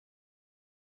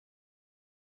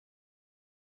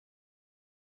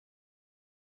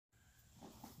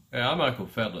Hey, I'm Michael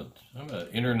Fetland. I'm an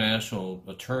international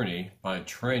attorney by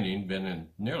training, been in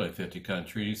nearly 50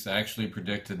 countries, actually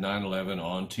predicted 9/11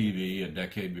 on TV a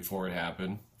decade before it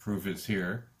happened. Proof is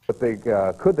here. But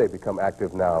could they become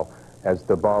active now as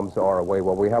the bombs are away?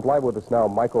 Well, we have live with us now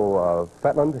Michael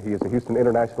Fetland. He is a Houston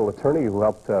international attorney who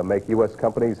helped make U.S.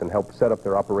 companies and help set up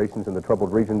their operations in the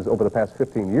troubled regions over the past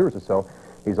 15 years or so.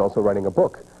 He's also writing a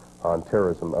book on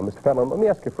terrorism. Mr. Fetland, let me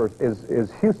ask you first,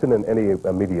 is Houston in any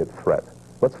immediate threat?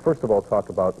 Let's first of all talk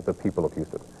about the people of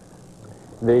Houston.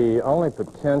 The only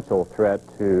potential threat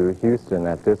to Houston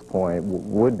at this point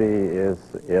would be is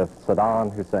if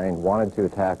Saddam Hussein wanted to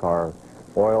attack our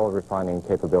oil refining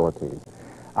capabilities.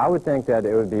 I would think that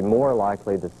it would be more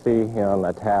likely to see him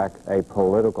attack a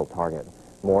political target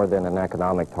more than an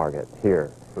economic target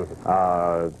here.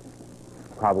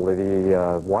 Probably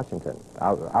Washington.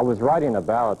 I was writing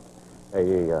about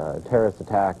a terrorist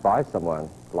attack by someone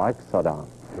like Saddam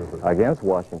against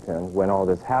Washington when all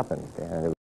this happened.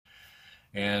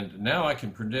 And now I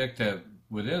can predict that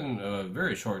within a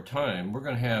very short time, we're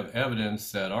going to have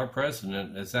evidence that our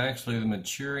president is actually the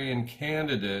Manchurian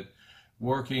Candidate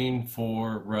working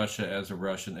for Russia as a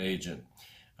Russian agent.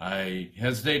 I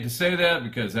hesitate to say that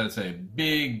because that's a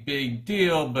big, big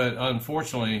deal, but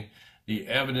unfortunately, the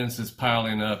evidence is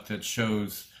piling up that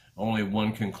shows only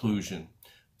one conclusion.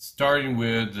 Starting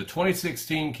with the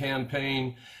 2016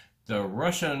 campaign, the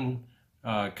Russian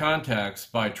contacts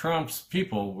by Trump's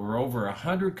people were over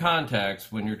 100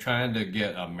 contacts when you're trying to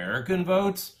get American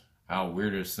votes. How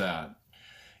weird is that?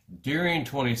 During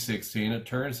 2016, it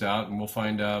turns out, and we'll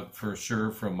find out for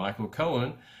sure from Michael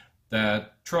Cohen,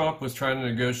 that Trump was trying to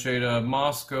negotiate a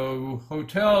Moscow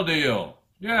hotel deal.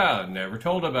 Yeah, never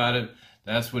told about it.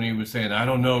 That's when he was saying, I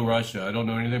don't know Russia. I don't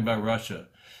know anything about Russia.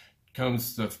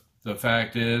 The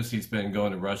fact is, he's been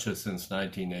going to Russia since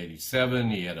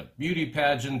 1987. He had a beauty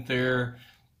pageant there.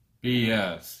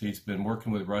 BS. He's been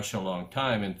working with Russia a long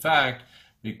time. In fact,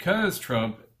 because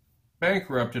Trump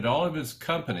bankrupted all of his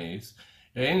companies,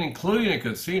 and including a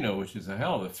casino, which is a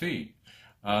hell of a feat,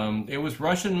 it was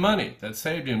Russian money that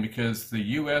saved him because the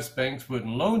U.S. banks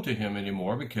wouldn't loan to him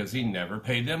anymore because he never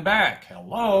paid them back.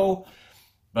 Hello?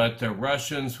 But the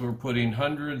Russians were putting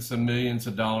hundreds of millions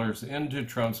of dollars into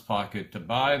Trump's pocket to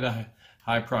buy the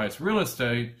high-priced real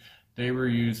estate they were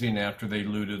using after they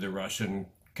looted the Russian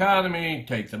economy,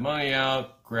 take the money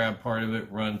out, grab part of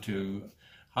it, run to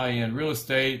high-end real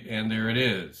estate, and there it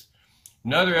is.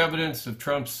 Another evidence of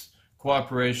Trump's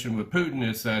cooperation with Putin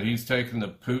is that he's taken the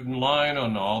Putin line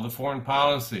on all the foreign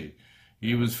policy.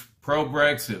 He was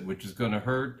pro-Brexit, which is going to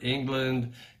hurt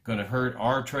England, going to hurt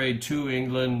our trade to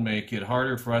England, make it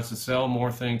harder for us to sell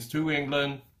more things to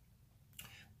England.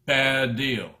 Bad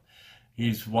deal.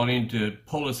 He's wanting to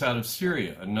pull us out of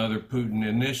Syria, another Putin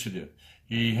initiative.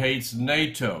 He hates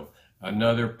NATO,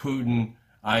 another Putin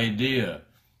idea.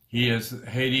 He is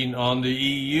hating on the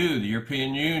EU, the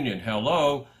European Union.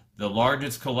 Hello, the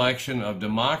largest collection of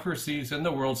democracies in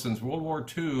the world since World War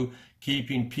II,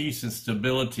 keeping peace and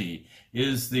stability,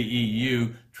 is the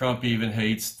EU. Trump even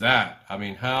hates that. I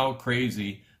mean, how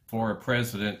crazy for a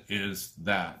president is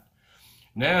that?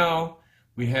 Now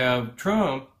we have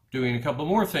Trump doing a couple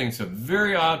more things. So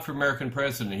very odd for American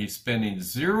president. He's spending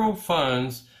zero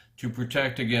funds to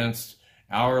protect against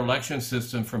our election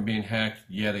system from being hacked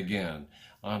yet again.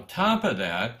 On top of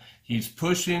that, he's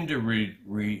pushing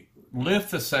to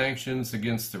lift the sanctions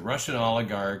against the Russian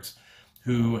oligarchs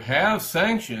who have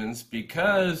sanctions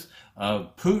because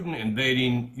of Putin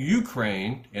invading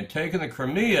Ukraine and taking the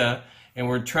Crimea, and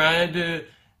we're trying to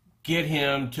get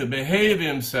him to behave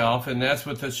himself, and that's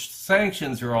what the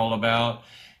sanctions are all about.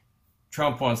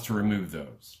 Trump wants to remove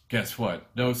those. Guess what?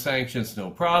 No sanctions,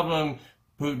 no problem.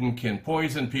 Putin can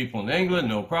poison people in England,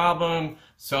 no problem.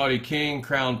 Saudi king,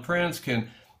 crown prince can,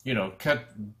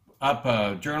 cut up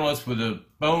a journalist with a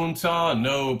bone saw,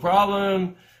 no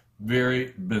problem.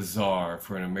 Very bizarre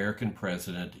for an American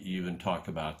president to even talk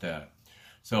about that.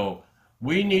 So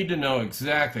we need to know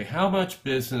exactly how much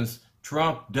business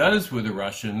Trump does with the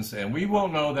Russians, and we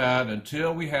won't know that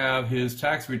until we have his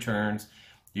tax returns.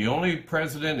 The only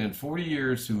president in 40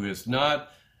 years who has not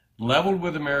leveled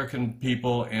with American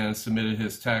people and submitted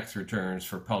his tax returns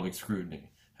for public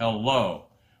scrutiny. Hello.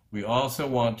 We also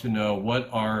want to know what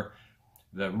are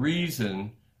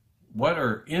in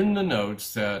the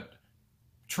notes that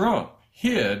Trump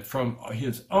hid from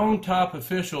his own top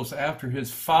officials after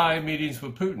his 5 meetings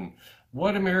with Putin.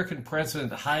 What American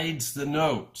president hides the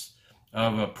notes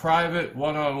of a private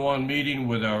one-on-one meeting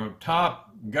with our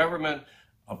top government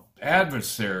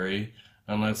adversary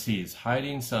unless he's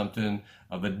hiding something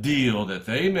of a deal that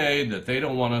they made that they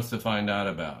don't want us to find out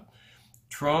about?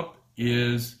 Trump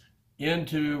is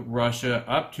into Russia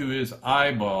up to his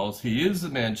eyeballs. He is the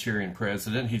Manchurian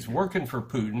president. He's working for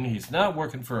Putin. He's not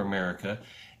working for America.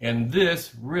 And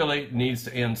this really needs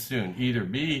to end soon. Either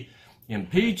be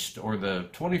impeached or the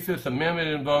 25th Amendment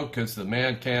invoked, because the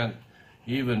man can't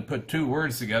even put two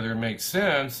words together and make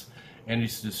sense. And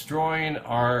he's destroying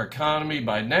our economy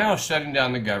by now shutting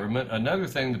down the government. Another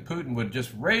thing that Putin would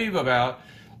just rave about,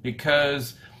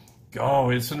 because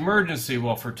it's an emergency.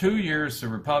 Well, for 2 years, the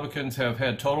Republicans have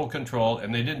had total control,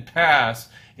 and they didn't pass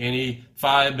any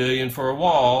 $5 billion for a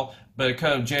wall. But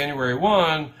come January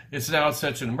 1, it's now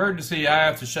such an emergency, I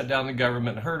have to shut down the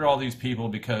government and hurt all these people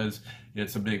because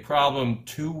it's a big problem.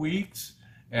 2 weeks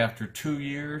after 2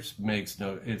 years it's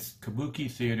kabuki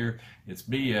theater, it's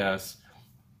BS.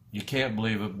 You can't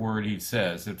believe a word he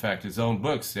says. In fact, his own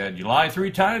book said, you lie 3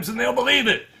 times and they'll believe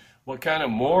it. What kind of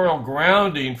moral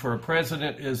grounding for a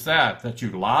president is that? That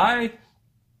you lie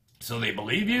so they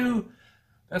believe you?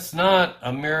 That's not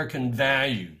American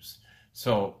values.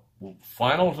 So,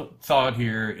 final thought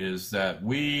here is that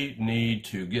we need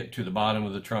to get to the bottom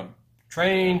of the Trump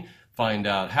train, find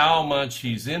out how much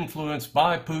he's influenced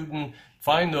by Putin,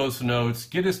 find those notes,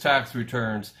 get his tax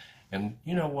returns, and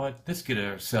you know what? Let's get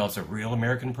ourselves a real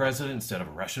American president instead of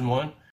a Russian one.